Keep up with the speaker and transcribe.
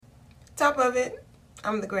Top of it,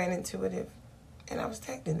 I'm the grand intuitive, and I was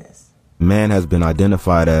tagged in this. Man has been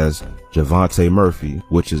identified as Javonnta Murphy,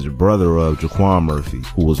 which is the brother of Javonnta Murphy,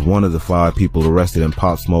 who was one of the 5 people arrested in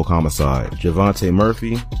Pop Smoke homicide. Javonnta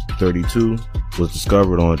Murphy, 32, was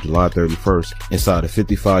discovered on July 31st inside a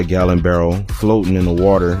 55-gallon barrel floating in the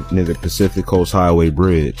water near the Pacific Coast Highway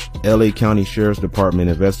Bridge. LA County Sheriff's Department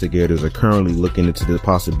investigators are currently looking into the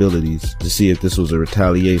possibilities to see if this was a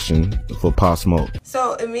retaliation for Pop Smoke.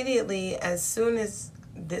 So immediately, as soon as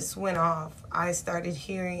this went off, I started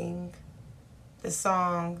hearing the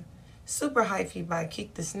song Super Hyphy by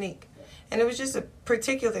Keek the Sneak. And it was just a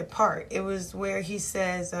particular part. It was where he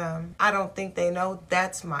says, I don't think they know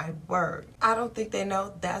that's my word. I don't think they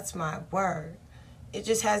know that's my word. It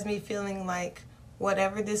just has me feeling like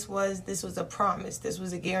whatever this was a promise. This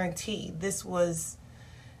was a guarantee. This was,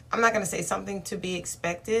 I'm not going to say something to be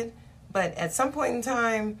expected, but at some point in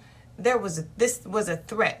time, this was a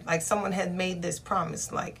threat. Like someone had made this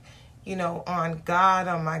promise, like, you know, on God,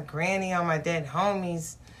 on my granny, on my dead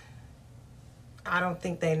homies. I don't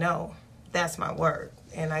think they know. That's my word.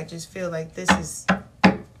 And I just feel like this is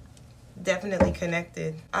definitely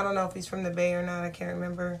connected. I don't know if he's from the Bay or not. I can't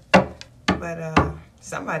remember. But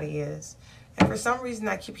somebody is. And for some reason,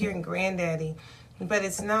 I keep hearing Granddaddy. But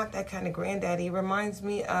it's not that kind of Granddaddy. It reminds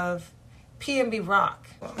me of P&B Rock.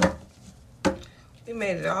 We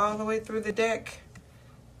made it all the way through the deck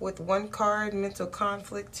with one card, mental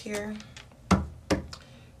conflict here.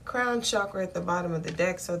 Crown chakra at the bottom of the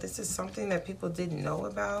deck. So this is something that people didn't know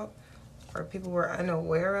about or people were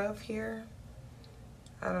unaware of here.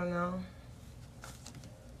 I don't know.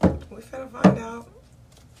 We're finna find out.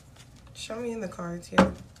 Show me in the cards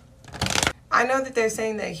here. I know that they're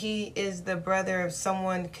saying that he is the brother of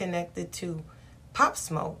someone connected to Pop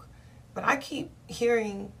Smoke, but I keep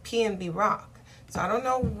hearing P&B Rock. So I don't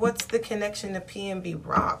know what's the connection to P&B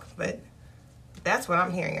Rock, but that's what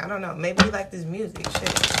I'm hearing. I don't know. Maybe he liked his music,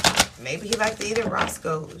 shit. Maybe he liked to eat at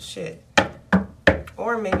Roscoe's, shit.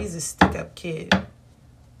 Or maybe he's a stick-up kid.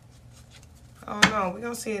 I don't know. We're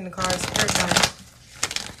going to see it in the cards.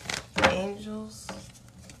 Angels,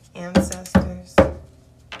 ancestors.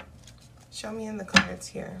 Show me in the cards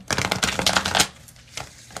here.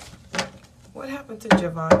 What happened to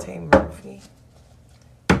Javonnta Murphy?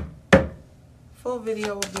 Full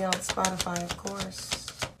video will be on Spotify, of course.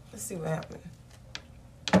 Let's see what happened.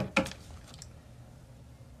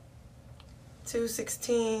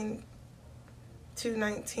 216,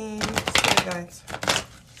 219. Let's see it, guys.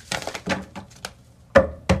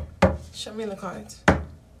 Show me in the cards.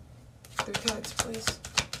 3 cards, please.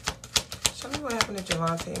 Show me what happened to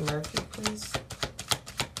Javonnta Murphy, please.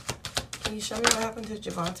 Can you show me what happened to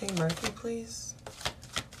Javonnta Murphy, please?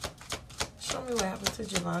 Show me what happened to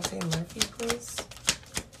Javonnta Murphy, please.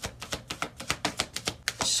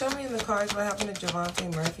 Show me in the cards what happened to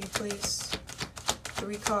Javonnta Murphy, please.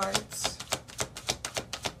 3 cards.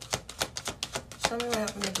 Show me what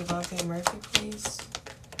happened to Javonnta Murphy, please.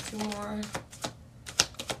 2 more.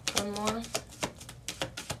 1 more.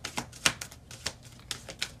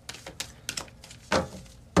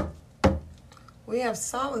 We have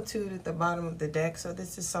solitude at the bottom of the deck, so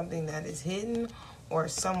this is something that is hidden or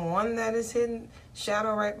someone that is hidden.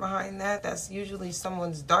 Shadow right behind that, that's usually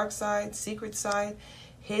someone's dark side, secret side,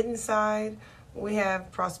 hidden side. We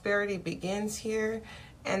have prosperity begins here,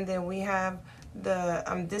 and then we have the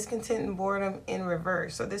discontent and boredom in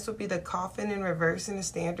reverse. So this would be the coffin in reverse in the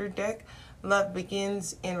standard deck. Love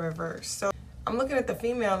begins in reverse. So I'm looking at the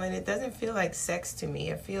female, and it doesn't feel like sex to me.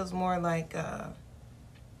 It feels more like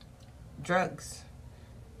drugs.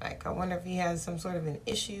 Like, I wonder if he has some sort of an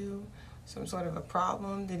issue, some sort of a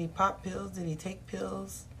problem. Did he pop pills? Did he take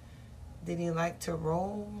pills? Did he like to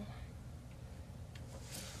roll?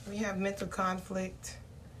 We have mental conflict.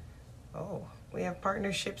 Oh, we have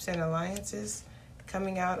partnerships and alliances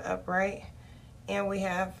coming out upright. And we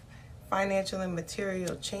have financial and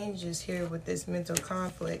material changes here with this mental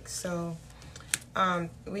conflict. So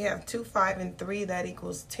we have 2, 5, and 3. That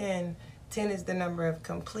equals 10. 10 is the number of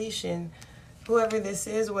completion. Whoever this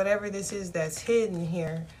is, whatever this is that's hidden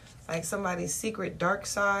here, like somebody's secret dark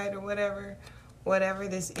side or whatever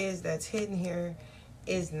this is that's hidden here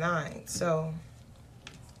is 9. So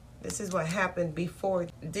this is what happened before.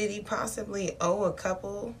 Did he possibly owe a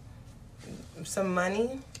couple some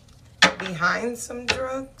money behind some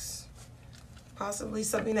drugs? Possibly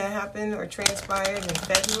something that happened or transpired in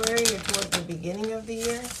February or towards the beginning of the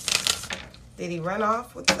year. Did he run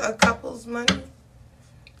off with a couple's money?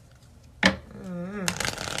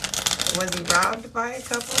 Was he robbed by a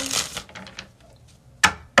couple?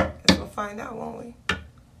 Guess we'll find out, won't we?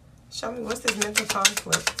 Show me, what's this mental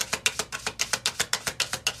conflict?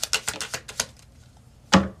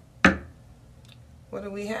 what do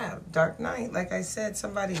we have? Dark night. Like I said,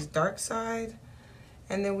 somebody's dark side.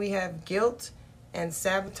 And then we have guilt and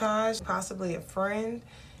sabotage, possibly a friend.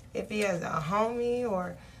 If he has a homie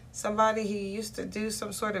or somebody he used to do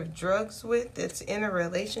some sort of drugs with that's in a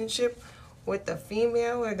relationship with a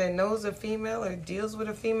female, or that knows a female or deals with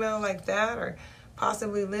a female like that, or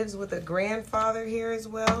possibly lives with a grandfather here as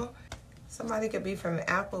well. Somebody could be from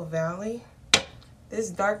Apple Valley. This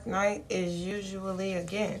dark night is usually,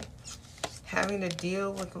 again, having to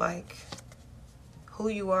deal with like who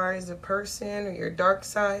you are as a person or your dark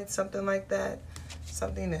side, something like that.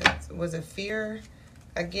 Something that was a fear.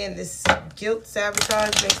 Again, this guilt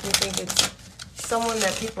sabotage makes me think it's someone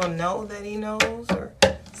that people know that he knows, or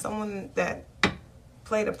someone that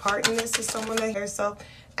played a part in this, is someone that has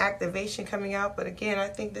self-activation coming out. But again, I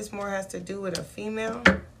think this more has to do with a female.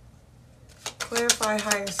 Clarify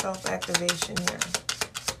higher self-activation here.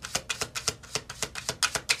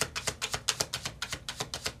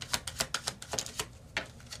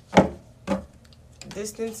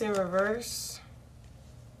 Distance in reverse.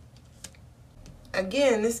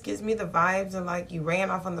 Again, this gives me the vibes of like you ran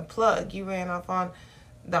off on the plug. You ran off on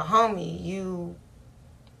the homie. You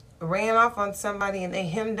ran off on somebody and they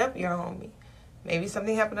hemmed up your homie. Maybe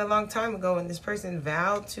something happened a long time ago and this person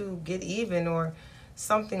vowed to get even or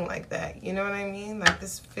something like that. You know what I mean? Like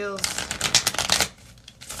this feels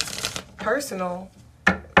personal,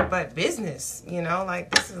 but business, you know?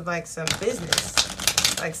 Like this is like some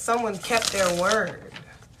business. Like someone kept their word.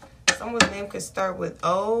 Someone's name could start with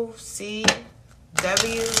O, C,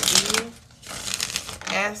 W, E,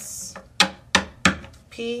 S,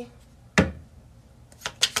 P.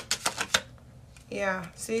 Yeah,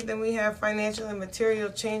 see, then we have financial and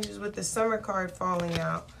material changes with the summer card falling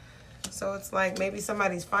out. So it's like maybe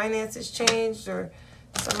somebody's finances changed or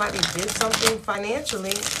somebody did something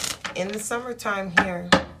financially in the summertime here.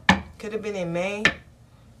 Could have been in May,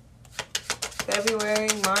 February,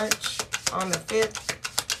 March, on the 5th,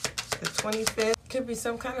 the 25th. Could be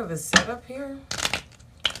some kind of a setup here.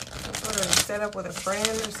 Some sort of setup with a friend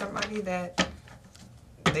or somebody that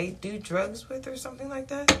they do drugs with or something like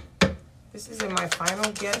that. This isn't my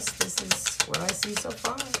final guess. This is what I see so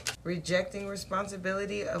far. Rejecting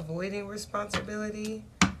responsibility, avoiding responsibility.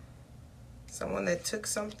 Someone that took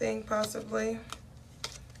something, possibly.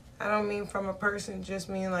 I don't mean from a person, just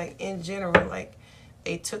mean like in general. Like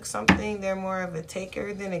they took something, they're more of a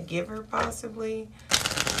taker than a giver, possibly.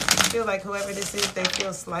 I feel like whoever this is, they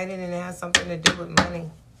feel slighted and it has something to do with money.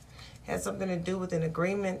 It has something to do with an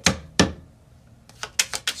agreement.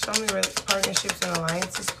 Show me partnerships and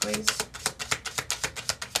alliances, please.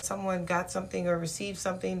 Someone got something or received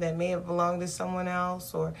something that may have belonged to someone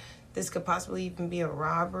else, or this could possibly even be a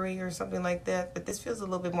robbery or something like that. But this feels a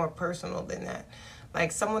little bit more personal than that.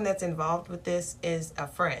 Like someone that's involved with this is a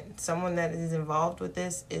friend. Someone that is involved with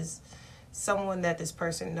this is someone that this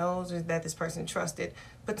person knows or that this person trusted,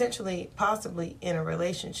 potentially, possibly in a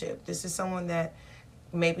relationship. This is someone that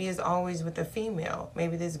maybe is always with a female.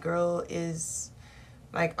 Maybe this girl is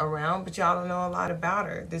like around, but y'all don't know a lot about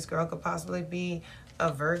her. This girl could possibly be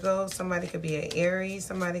a Virgo. Somebody could be an Aries.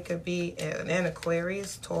 Somebody could be an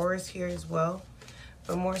Aquarius, Taurus here as well.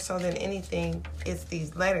 But more so than anything, it's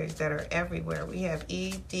these letters that are everywhere. We have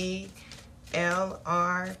E, D, L,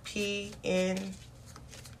 R, P, N,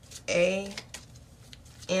 A,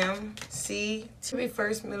 M, C. To be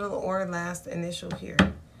first, middle, or last initial here.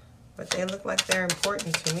 But they look like they're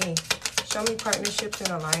important to me. Show me partnerships and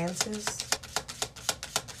alliances.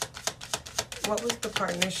 What was the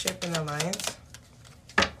partnership and alliance?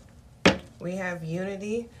 We have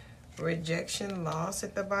unity, rejection, loss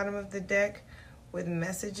at the bottom of the deck with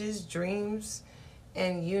messages, dreams,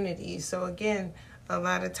 and unity. So again, a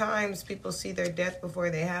lot of times people see their death before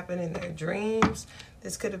they happen in their dreams.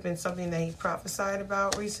 This could have been something that he prophesied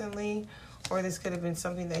about recently, or this could have been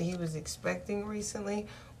something that he was expecting recently.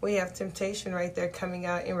 We have temptation right there coming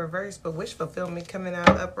out in reverse, but wish fulfillment coming out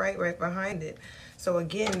upright right behind it. So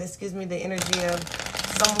again, this gives me the energy of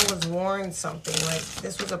someone was warned something. Like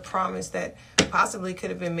this was a promise that possibly could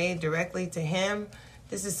have been made directly to him.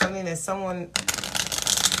 This is something that someone,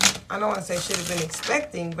 I don't want to say should have been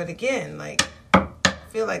expecting, but again, like I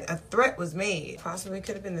feel like a threat was made. Possibly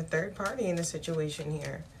could have been the third party in the situation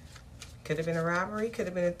here. Could have been a robbery, could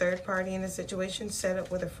have been a third party in the situation, set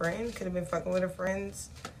up with a friend, could have been fucking with a friend's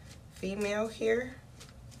female here.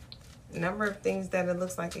 Number of things that it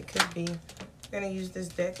looks like it could be. We're going to use this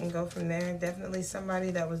deck and go from there. Definitely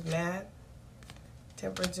somebody that was mad.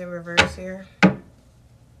 Temperance in reverse here.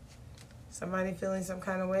 Somebody feeling some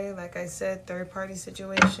kind of way. Like I said, third party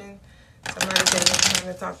situation. Somebody that was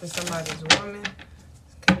trying to talk to somebody's woman.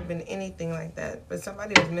 Could have been anything like that, but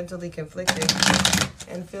somebody was mentally conflicted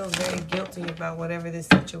and feels very guilty about whatever this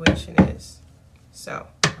situation is. So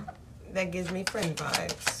that gives me friend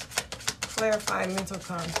vibes. Clarify mental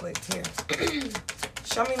conflict here.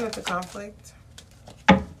 Show me mental conflict.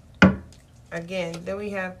 Again, then we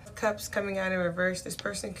have cups coming out in reverse. This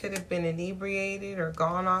person could have been inebriated or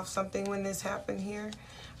gone off something when this happened here.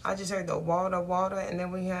 I just heard the water, and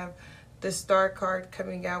then we have the star card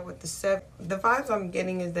coming out with the 7. The vibes I'm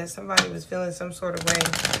getting is that somebody was feeling some sort of way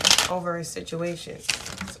over a situation.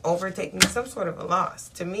 It's overtaking some sort of a loss.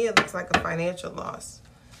 To me, it looks like a financial loss.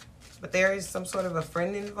 But there is some sort of a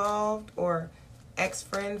friend involved, or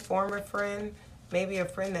ex-friend, former friend, maybe a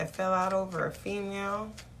friend that fell out over a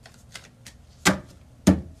female.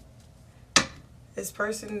 This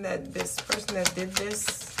person that did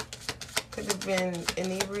this could have been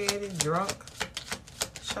inebriated, drunk.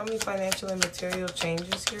 Show me financial and material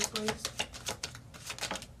changes here, please.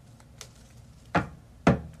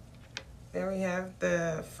 There we have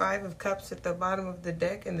the 5 of Cups at the bottom of the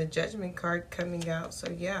deck and the Judgment card coming out. So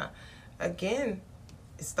yeah, again,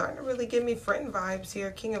 it's starting to really give me friend vibes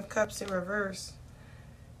here. King of Cups in reverse.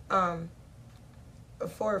 4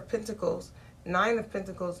 of Pentacles. 9 of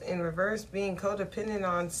Pentacles in reverse, being codependent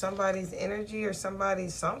on somebody's energy or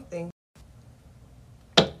somebody's something.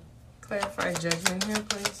 Clarify Judgment here,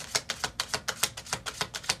 please.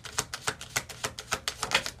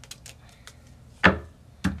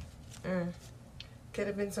 Could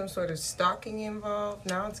have been some sort of stalking involved.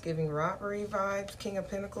 Now it's giving robbery vibes. King of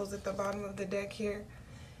Pentacles at the bottom of the deck here.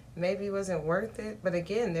 Maybe it wasn't worth it. But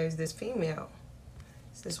again, there's this female.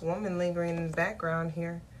 It's this woman lingering in the background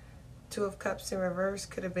here. 2 of Cups in reverse.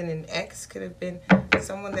 Could have been an ex. Could have been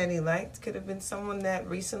someone that he liked. Could have been someone that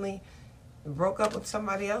recently broke up with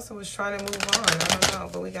somebody else and was trying to move on. I don't know.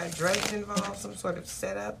 But we got drugs involved. Some sort of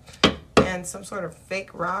setup. And some sort of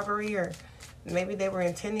fake robbery. Or maybe they were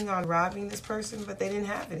intending on robbing this person, but they didn't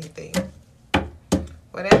have anything.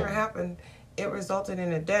 Whatever happened, it resulted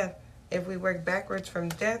in a death. If we work backwards from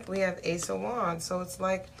death, we have Ace of Wands. So it's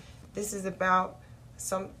like this is about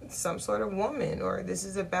some sort of woman, or this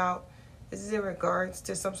is in regards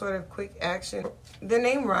to some sort of quick action. The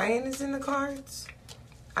name Ryan is in the cards.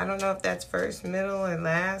 I don't know if that's first, middle, and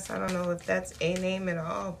last. I don't know if that's a name at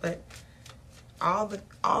all, but all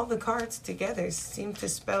the cards together seem to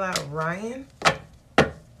spell out Ryan.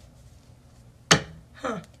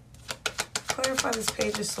 Huh. Clarify this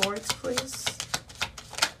Page of Swords, please.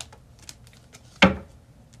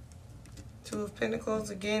 2 of Pentacles,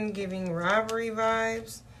 again, giving robbery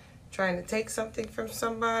vibes. Trying to take something from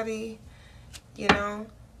somebody, you know.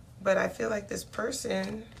 But I feel like this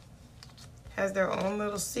person has their own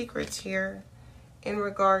little secrets here in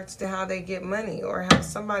regards to how they get money, or how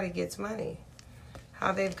somebody gets money.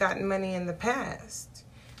 How they've gotten money in the past.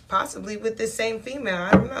 Possibly with this same female,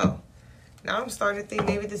 I don't know. Now I'm starting to think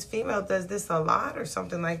maybe this female does this a lot or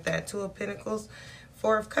something like that. 2 of Pentacles,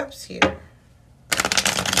 4 of Cups here.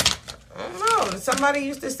 I don't know. Did somebody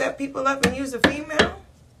used to set people up and use a female?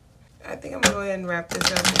 I think I'm going to go ahead and wrap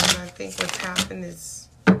this up, and I think what's happened is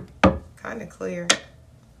kind of clear.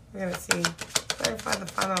 We're going to see. Clarify the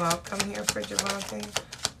final outcome here for Javonnta.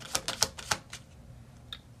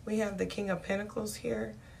 We have the King of Pentacles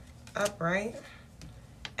here, upright,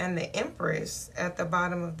 and the Empress at the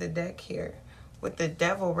bottom of the deck here, with the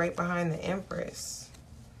Devil right behind the Empress.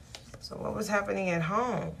 So what was happening at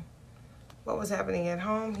home? What was happening at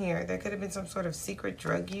home here? There could have been some sort of secret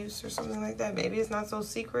drug use or something like that. Maybe it's not so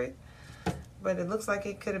secret, but it looks like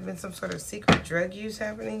it could have been some sort of secret drug use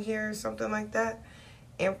happening here or something like that.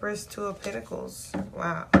 Empress, 2 of Pentacles.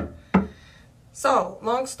 Wow. So,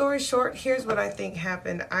 long story short, here's what I think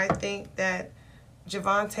happened. I think that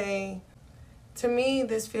Javonnta, to me,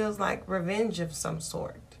 this feels like revenge of some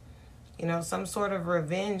sort. You know, some sort of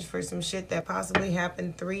revenge for some shit that possibly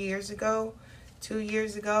happened 3 years ago, 2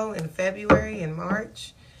 years ago, in February, in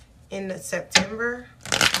March, in September.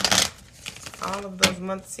 All of those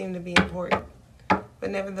months seem to be important.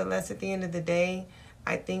 But nevertheless, at the end of the day,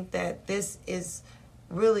 I think that this is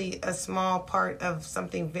really a small part of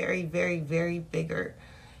something very, very, very bigger.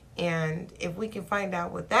 And if we can find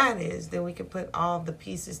out what that is, then we can put all the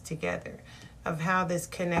pieces together of how this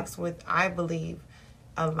connects with, I believe,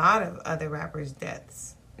 a lot of other rappers'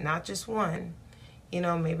 deaths. Not just one. You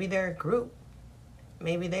know, maybe they're a group.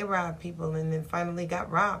 Maybe they robbed people and then finally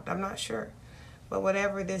got robbed. I'm not sure. But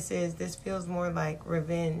whatever this is, this feels more like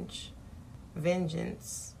revenge,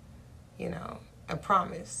 vengeance, you know, a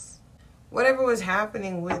promise. Whatever was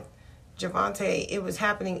happening with Javonnta, it was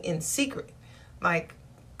happening in secret. Like,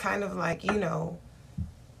 kind of like, you know,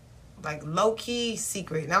 like low-key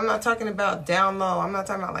secret. And I'm not talking about down low. I'm not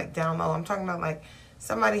talking about like down low. I'm talking about like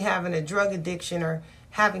somebody having a drug addiction or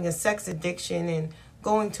having a sex addiction and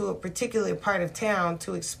going to a particular part of town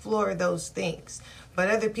to explore those things. But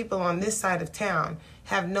other people on this side of town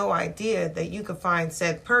have no idea that you could find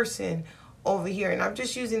said person over here. And I'm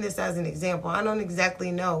just using this as an example. I don't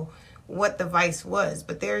exactly know what the vice was,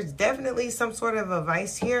 but there's definitely some sort of a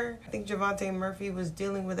vice here. I think Javonnta Murphy was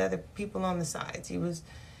dealing with other people on the sides. He was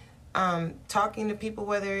talking to people,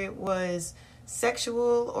 whether it was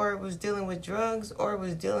sexual or it was dealing with drugs or it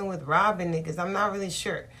was dealing with robbing niggas. I'm not really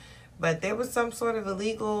sure. But there was some sort of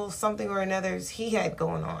illegal something or another he had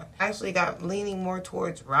going on. I actually got leaning more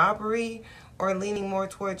towards robbery or leaning more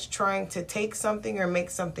towards trying to take something or make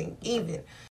something even.